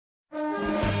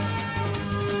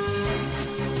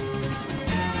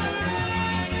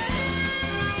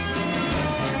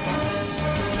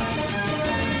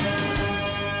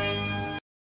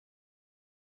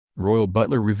Royal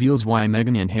Butler reveals why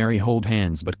Meghan and Harry hold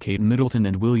hands but Kate Middleton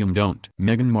and William don't.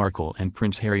 Meghan Markle and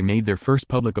Prince Harry made their first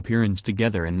public appearance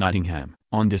together in Nottingham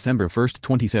on December 1,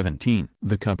 2017.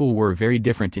 The couple were very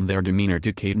different in their demeanor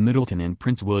to Kate Middleton and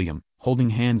Prince William, holding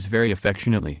hands very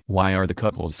affectionately. Why are the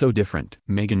couples so different?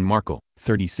 Meghan Markle,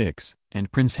 36,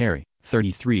 and Prince Harry,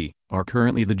 33, are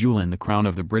currently the jewel in the crown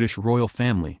of the British royal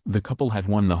family. The couple have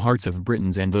won the hearts of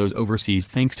Britons and those overseas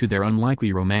thanks to their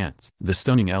unlikely romance. The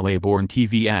stunning LA-born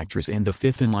TV actress and the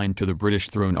fifth in line to the British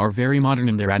throne are very modern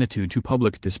in their attitude to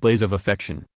public displays of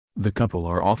affection. The couple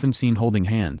are often seen holding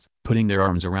hands, putting their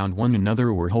arms around one another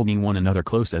or holding one another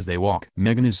close as they walk.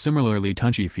 Meghan is similarly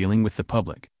touchy-feeling with the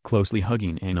public, closely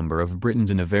hugging a number of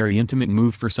Britons in a very intimate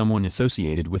move for someone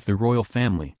associated with the royal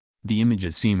family. The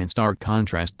images seem in stark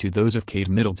contrast to those of Kate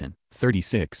Middleton,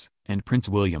 36, and Prince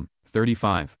William,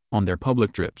 35, on their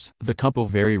public trips. The couple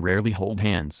very rarely hold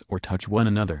hands or touch one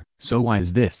another. So why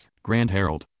is this? Grant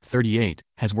Harold, 38,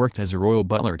 has worked as a royal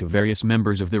butler to various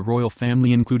members of the royal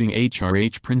family including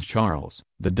HRH Prince Charles,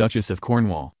 the Duchess of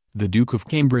Cornwall, the Duke of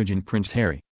Cambridge and Prince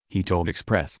Harry. He told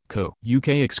Express Co. UK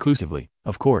exclusively,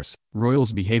 "Of course,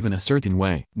 royals behave in a certain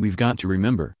way. We've got to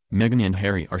remember, Meghan and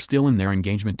Harry are still in their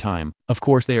engagement time. Of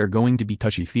course they are going to be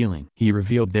touchy-feeling." He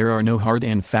revealed there are no hard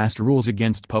and fast rules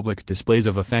against public displays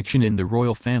of affection in the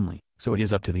royal family, so it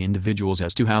is up to the individuals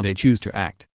as to how they choose to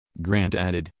act. Grant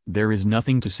added, "There is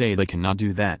nothing to say they cannot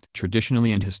do that.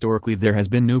 Traditionally and historically there has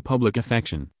been no public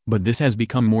affection, but this has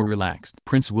become more relaxed."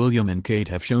 Prince William and Kate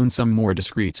have shown some more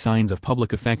discreet signs of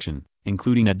public affection,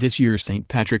 including at this year's St.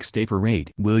 Patrick's Day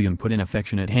parade. William put an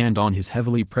affectionate hand on his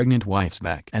heavily pregnant wife's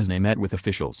back as they met with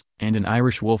officials and an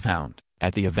Irish wolfhound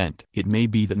at the event. It may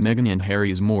be that Meghan and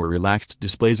Harry's more relaxed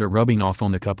displays are rubbing off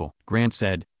on the couple. Grant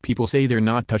said, "People say they're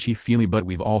not touchy-feely but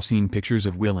we've all seen pictures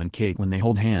of Will and Kate when they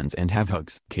hold hands and have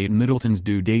hugs." Kate Middleton's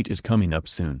due date is coming up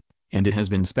soon, and it has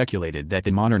been speculated that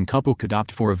the modern couple could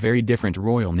opt for a very different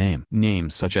royal name.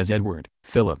 Names such as Edward,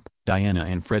 Philip, Diana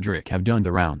and Frederick have done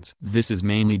the rounds. This is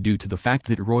mainly due to the fact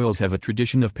that royals have a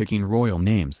tradition of picking royal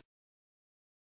names,